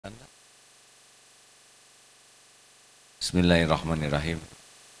Bismillahirrahmanirrahim.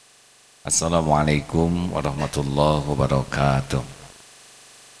 Assalamualaikum warahmatullahi wabarakatuh.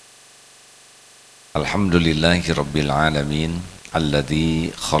 Alhamdulillahirabbil alamin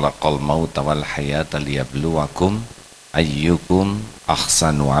alladzi khalaqal mauta wal hayata liyabluwakum ayyukum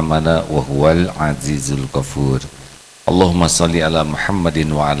ahsanu amala wa huwal azizul ghafur. Allahumma shalli ala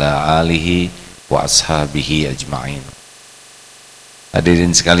Muhammadin wa ala alihi wa ashabihi ajma'in.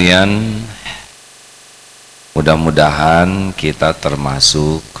 Hadirin sekalian, mudah-mudahan kita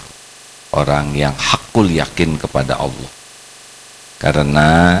termasuk orang yang hakul yakin kepada Allah.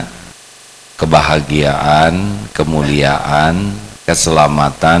 Karena kebahagiaan, kemuliaan,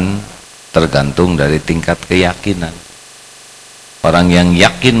 keselamatan tergantung dari tingkat keyakinan. Orang yang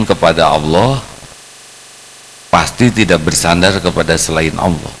yakin kepada Allah pasti tidak bersandar kepada selain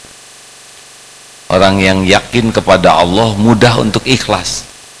Allah. Orang yang yakin kepada Allah mudah untuk ikhlas,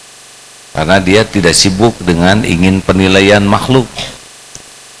 karena dia tidak sibuk dengan ingin penilaian makhluk.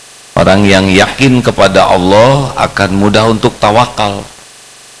 Orang yang yakin kepada Allah akan mudah untuk tawakal,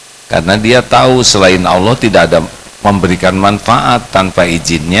 karena dia tahu selain Allah tidak ada memberikan manfaat, tanpa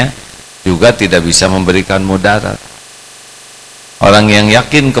izinnya juga tidak bisa memberikan mudarat. Orang yang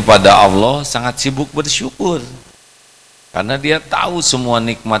yakin kepada Allah sangat sibuk bersyukur, karena dia tahu semua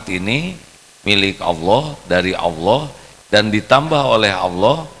nikmat ini milik Allah, dari Allah, dan ditambah oleh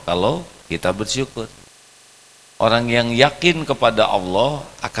Allah kalau kita bersyukur. Orang yang yakin kepada Allah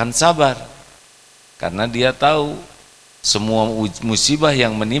akan sabar, karena dia tahu semua musibah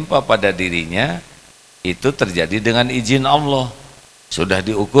yang menimpa pada dirinya itu terjadi dengan izin Allah, sudah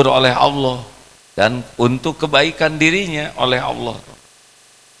diukur oleh Allah dan untuk kebaikan dirinya oleh Allah.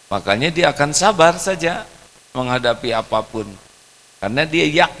 Makanya dia akan sabar saja menghadapi apapun, karena dia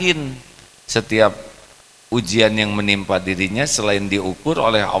yakin setiap ujian yang menimpa dirinya selain diukur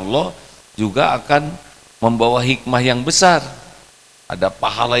oleh Allah juga akan membawa hikmah yang besar. Ada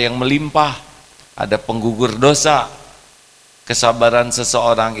pahala yang melimpah, ada penggugur dosa. Kesabaran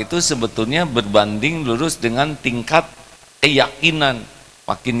seseorang itu sebetulnya berbanding lurus dengan tingkat keyakinan.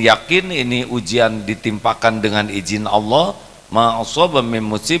 Makin yakin ini ujian ditimpakan dengan izin Allah, ma asaba min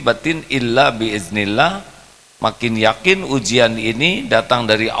musibatin illa biiznillah. Makin yakin ujian ini datang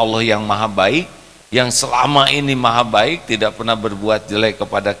dari Allah yang maha baik, yang selama ini maha baik, tidak pernah berbuat jelek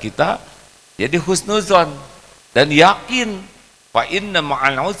kepada kita. Jadi husnuzon dan yakin, fa inna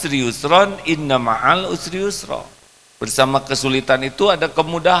ma'al usri yusran, inna ma'al usri yusra. Bersama kesulitan itu ada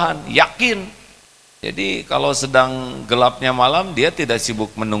kemudahan, yakin. Jadi kalau sedang gelapnya malam, dia tidak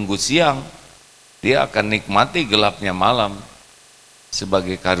sibuk menunggu siang, dia akan nikmati gelapnya malam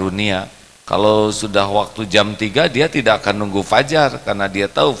sebagai karunia. Kalau sudah waktu jam 3, dia tidak akan nunggu fajar, karena dia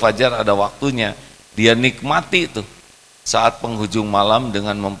tahu fajar ada waktunya. Dia nikmati itu saat penghujung malam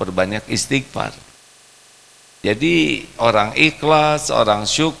dengan memperbanyak istighfar. Jadi orang ikhlas, orang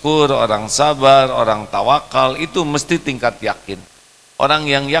syukur, orang sabar, orang tawakal itu mesti tingkat yakin. Orang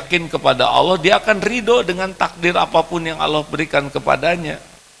yang yakin kepada Allah, dia akan ridho dengan takdir apapun yang Allah berikan kepadanya,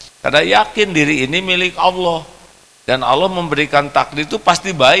 karena yakin diri ini milik Allah. Dan Allah memberikan takdir itu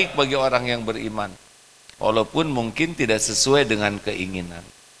pasti baik bagi orang yang beriman, walaupun mungkin tidak sesuai dengan keinginan.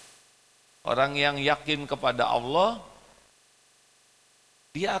 Orang yang yakin kepada Allah,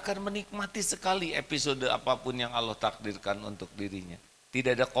 dia akan menikmati sekali episode apapun yang Allah takdirkan untuk dirinya.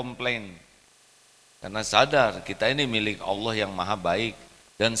 Tidak ada komplain, karena sadar kita ini milik Allah yang maha baik,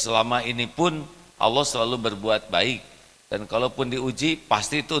 dan selama ini pun Allah selalu berbuat baik, dan kalaupun diuji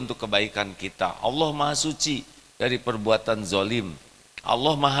pasti itu untuk kebaikan kita. Allah maha suci dari perbuatan zolim.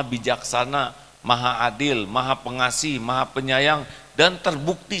 Allah maha bijaksana, maha adil, maha pengasih, maha penyayang, dan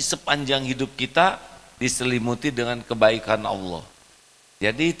terbukti sepanjang hidup kita diselimuti dengan kebaikan Allah.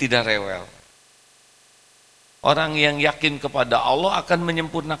 Jadi tidak rewel. Orang yang yakin kepada Allah akan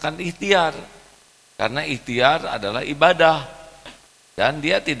menyempurnakan ikhtiar, karena ikhtiar adalah ibadah, dan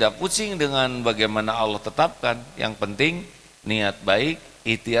dia tidak pusing dengan bagaimana Allah tetapkan. Yang penting niat baik,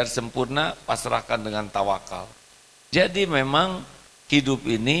 ikhtiar sempurna, pasrahkan dengan tawakal. Jadi memang hidup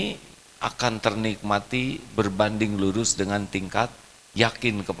ini akan ternikmati berbanding lurus dengan tingkat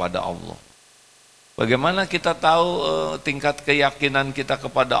yakin kepada Allah. Bagaimana kita tahu tingkat keyakinan kita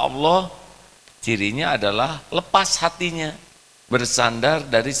kepada Allah? Cirinya adalah lepas hatinya, bersandar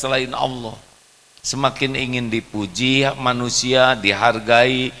dari selain Allah. Semakin ingin dipuji manusia,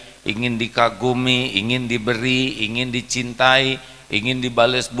 dihargai, ingin dikagumi, ingin diberi, ingin dicintai, ingin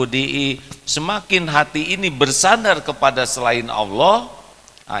dibalas budi, semakin hati ini bersandar kepada selain Allah,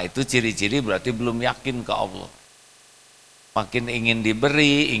 itu ciri-ciri berarti belum yakin ke Allah. Makin ingin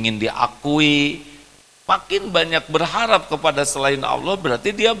diberi, ingin diakui, makin banyak berharap kepada selain Allah,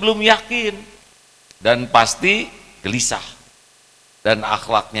 berarti dia belum yakin. Dan pasti gelisah, dan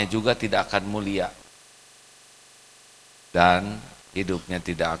akhlaknya juga tidak akan mulia, dan hidupnya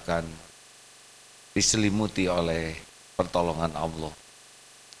tidak akan diselimuti oleh pertolongan Allah.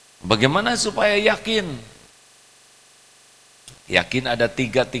 Bagaimana supaya yakin? Yakin ada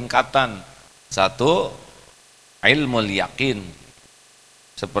 3 tingkatan. 1, ilmu yakin.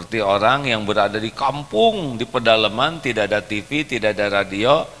 Seperti orang yang berada di kampung, di pedalaman, tidak ada TV, tidak ada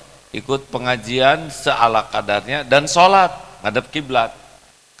radio, ikut pengajian seala kadarnya, dan sholat ngadep kiblat.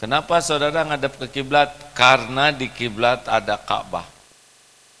 Kenapa saudara ngadep ke kiblat? Karena di kiblat ada Ka'bah.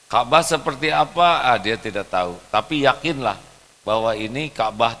 Ka'bah seperti apa? Dia tidak tahu. Tapi yakinlah bahwa ini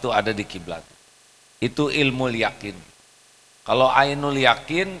Ka'bah tuh ada di kiblat. Itu ilmu yakin. Kalau ainul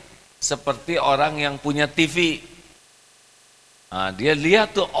yakin seperti orang yang punya TV. Dia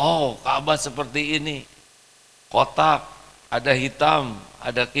lihat tuh, oh Ka'bah seperti ini. Kotak, ada hitam,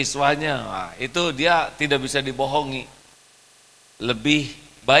 ada kiswahnya. Itu dia tidak bisa dibohongi. Lebih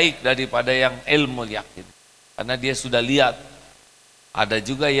baik daripada yang ilmu yakin. Karena dia sudah lihat. Ada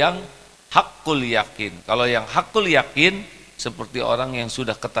juga yang hakul yakin. Kalau yang hakul yakin seperti orang yang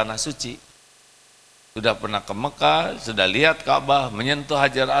sudah ke tanah suci. Sudah pernah ke Mekah, sudah lihat Ka'bah, menyentuh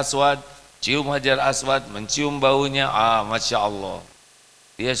Hajar Aswad, cium Hajar Aswad, mencium baunya, Masya Allah.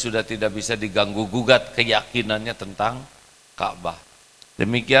 Dia sudah tidak bisa diganggu gugat keyakinannya tentang Ka'bah.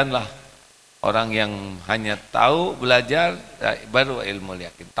 Demikianlah orang yang hanya tahu belajar, baru ilmu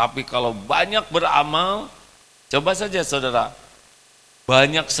yakin. Tapi kalau banyak beramal, coba saja saudara,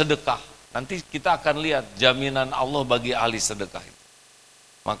 banyak sedekah. Nanti kita akan lihat jaminan Allah bagi ahli sedekah itu.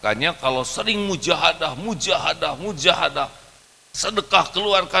 Makanya kalau sering mujahadah, sedekah,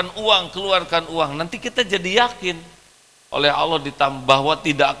 keluarkan uang, nanti kita jadi yakin oleh Allah ditambah bahwa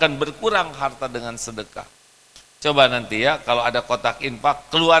tidak akan berkurang harta dengan sedekah. Coba nanti ya, kalau ada kotak infak,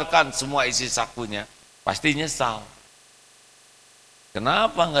 keluarkan semua isi sakunya, pasti nyesal.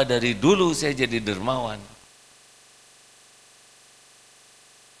 Kenapa nggak dari dulu saya jadi dermawan?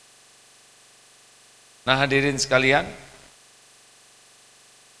 Nah hadirin sekalian,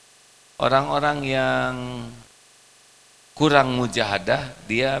 orang-orang yang kurang mujahadah,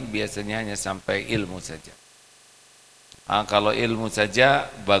 dia biasanya hanya sampai ilmu saja. Kalau ilmu saja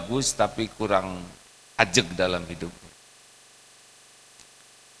bagus tapi kurang ajeg dalam hidup.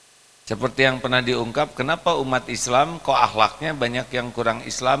 Seperti yang pernah diungkap, kenapa umat Islam kok akhlaknya banyak yang kurang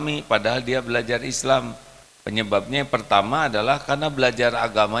islami padahal dia belajar Islam. Penyebabnya yang pertama adalah karena belajar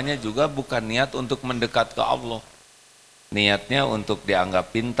agamanya juga bukan niat untuk mendekat ke Allah. Niatnya untuk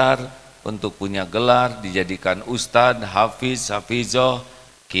dianggap pintar, untuk punya gelar, dijadikan ustadz, hafiz, hafizoh,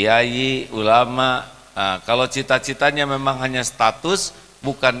 kiai, ulama. Kalau cita-citanya memang hanya status,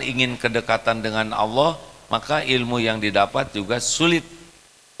 bukan ingin kedekatan dengan Allah, maka ilmu yang didapat juga sulit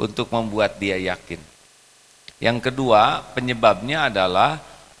untuk membuat dia yakin. Yang kedua, penyebabnya adalah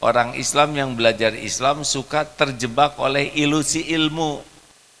orang Islam yang belajar Islam suka terjebak oleh ilusi ilmu.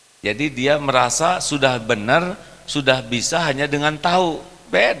 Jadi dia merasa sudah benar, sudah bisa hanya dengan tahu.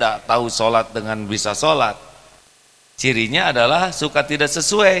 Beda tahu sholat dengan bisa sholat. Cirinya adalah suka tidak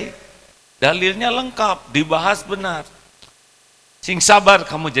sesuai. Dalilnya lengkap, dibahas benar. Sing sabar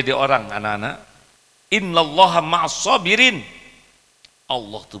kamu jadi orang, anak-anak. Innallaha ma'as sabirin.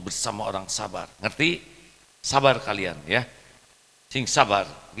 Allah tuh bersama orang sabar. Ngerti? Sabar kalian ya. Sing sabar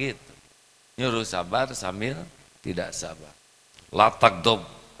gitu. Nyuruh sabar sambil tidak sabar. La tagdob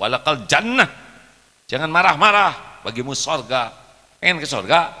walakal jannah. Jangan marah-marah, bagimu sorga. Pengen ke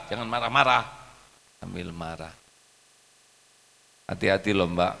sorga, jangan marah-marah sambil marah. Hati-hati loh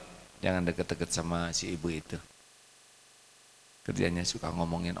mbak, jangan deket-deket sama si ibu itu. Kerjanya suka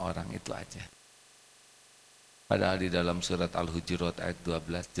ngomongin orang itu aja. Padahal di dalam surat Al-Hujurat ayat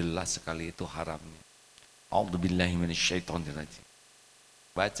 12 jelas sekali itu haramnya. A'udzubillahi minasyaitonirrajim.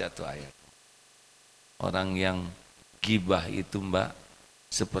 Baca tuh ayat. Orang yang gibah itu mbak,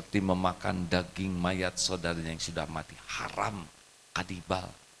 seperti memakan daging mayat saudaranya yang sudah mati. Haram,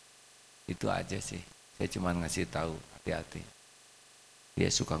 kadibal. Itu aja sih. Saya cuma ngasih tahu, hati-hati. Dia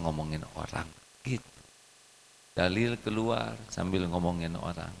suka ngomongin orang. Gitu. Dalil keluar sambil ngomongin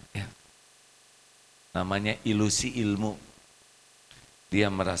orang. Ya. Namanya ilusi ilmu. Dia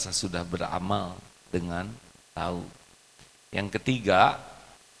merasa sudah beramal dengan tahu. Yang ketiga,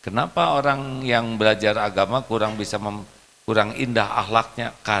 kenapa orang yang belajar agama kurang indah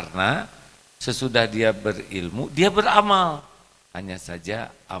akhlaknya? Karena sesudah dia berilmu, dia beramal. Hanya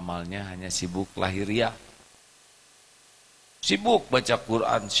saja amalnya hanya sibuk lahiriah. Sibuk baca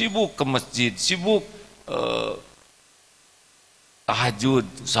Quran, sibuk ke masjid, sibuk tahajud,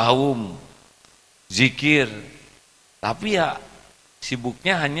 saum, zikir. Tapi ya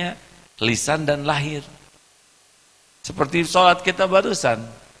sibuknya hanya lisan dan lahir. Seperti sholat kita barusan.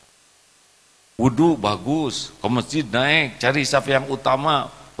 Wudu bagus, ke masjid naik, cari saf yang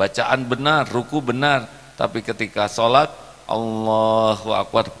utama, bacaan benar, ruku benar. Tapi ketika sholat, Allahu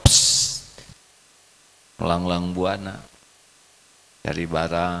Akbar, melanglang buana, cari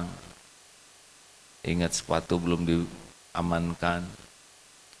barang, ingat sepatu belum diamankan,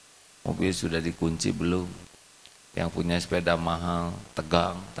 mobil sudah dikunci belum, yang punya sepeda mahal,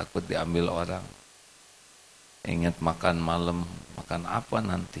 tegang, takut diambil orang. Ingat makan malam, makan apa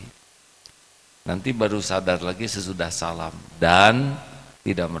nanti? Nanti baru sadar lagi sesudah salam dan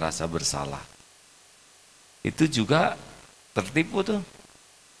tidak merasa bersalah. Itu juga tertipu tuh.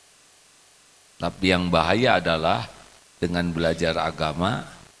 Tapi yang bahaya adalah dengan belajar agama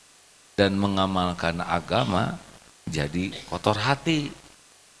dan mengamalkan agama jadi kotor hati,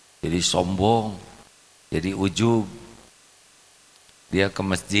 jadi sombong, jadi ujub. Dia ke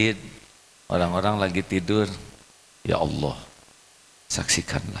masjid, orang-orang lagi tidur, ya Allah,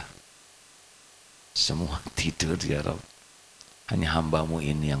 saksikanlah. Semua tidur ya Rabb, hanya hambamu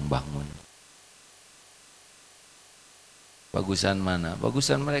ini yang bangun. Bagusan mana?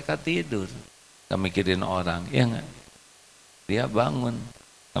 Bagusan mereka tidur, gak mikirin orang, ya enggak? Dia bangun,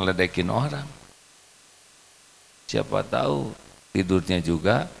 ngeledekin orang. Siapa tahu tidurnya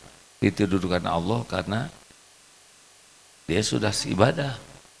juga ditidurkan Allah karena dia sudah ibadah.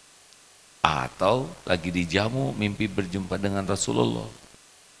 Atau lagi dijamu mimpi berjumpa dengan Rasulullah.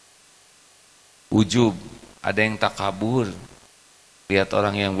 Ujub, ada yang takabur, lihat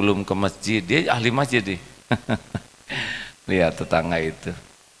orang yang belum ke masjid, dia ahli masjid nih. Lihat tetangga itu,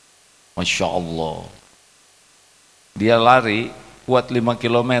 Masya Allah, dia lari kuat 5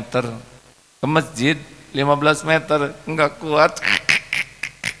 km, ke masjid 15 meter, enggak kuat,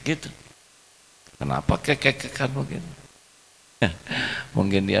 gitu. Kenapa kekekekan mungkin?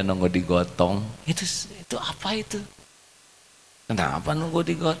 Mungkin dia nunggu digotong, itu apa itu? Kenapa nunggu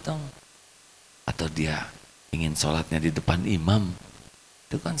digotong? Atau dia ingin sholatnya di depan imam,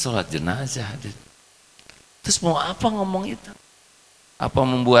 itu kan sholat jenazah. Terus mau apa ngomong itu? Apa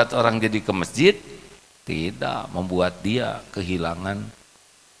membuat orang jadi ke masjid? Tidak, membuat dia kehilangan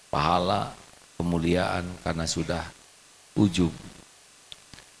pahala, kemuliaan karena sudah ujub.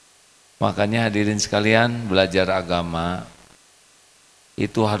 Makanya hadirin sekalian, belajar agama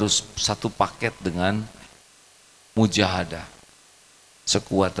itu harus satu paket dengan mujahadah.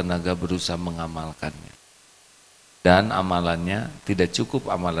 Sekuat tenaga berusaha mengamalkannya. Dan amalannya tidak cukup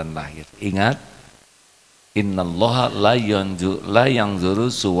amalan lahir. Ingat, innallaha la yanzuru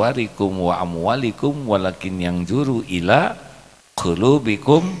suwarikum wa amwalikum walakin yanzuru ila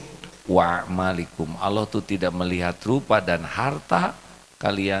qulubikum wa a'malikum. Allah itu tidak melihat rupa dan harta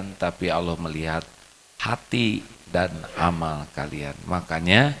kalian, tapi Allah melihat hati dan amal kalian.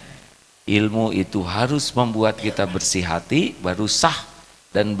 Makanya ilmu itu harus membuat kita bersih hati, baru sah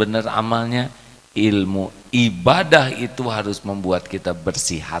dan benar amalnya. Ilmu ibadah itu harus membuat kita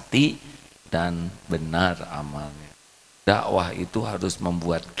bersih hati dan benar amalnya. Dakwah itu harus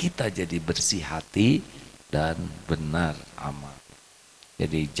membuat kita jadi bersih hati dan benar amal.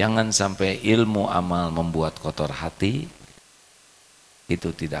 Jadi jangan sampai ilmu amal membuat kotor hati, itu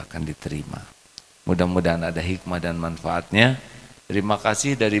tidak akan diterima. Mudah-mudahan ada hikmah dan manfaatnya. Terima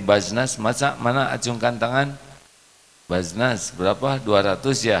kasih dari Baznas. Mana acungkan tangan? Baznas berapa? 200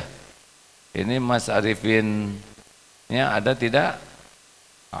 ya? Ini Mas Arifinnya ada tidak?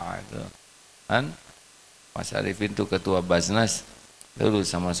 Itu kan Mas Arifin itu ketua Baznas dulu,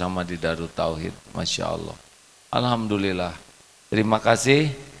 sama-sama di Darut Tauhid. Masya Allah, alhamdulillah. Terima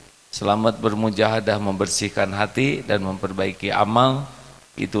kasih. Selamat bermujahadah membersihkan hati dan memperbaiki amal.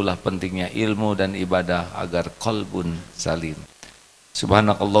 Itulah pentingnya ilmu dan ibadah agar qalbun salim.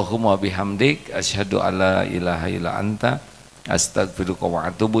 Subhanakallahumma bihamdik asyhadu alla ilaha illa anta astaghfiruka wa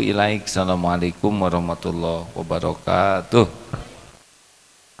atubu ilaik. Assalamualaikum warahmatullahi wabarakatuh.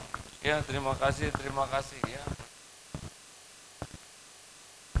 Ya, terima kasih ya.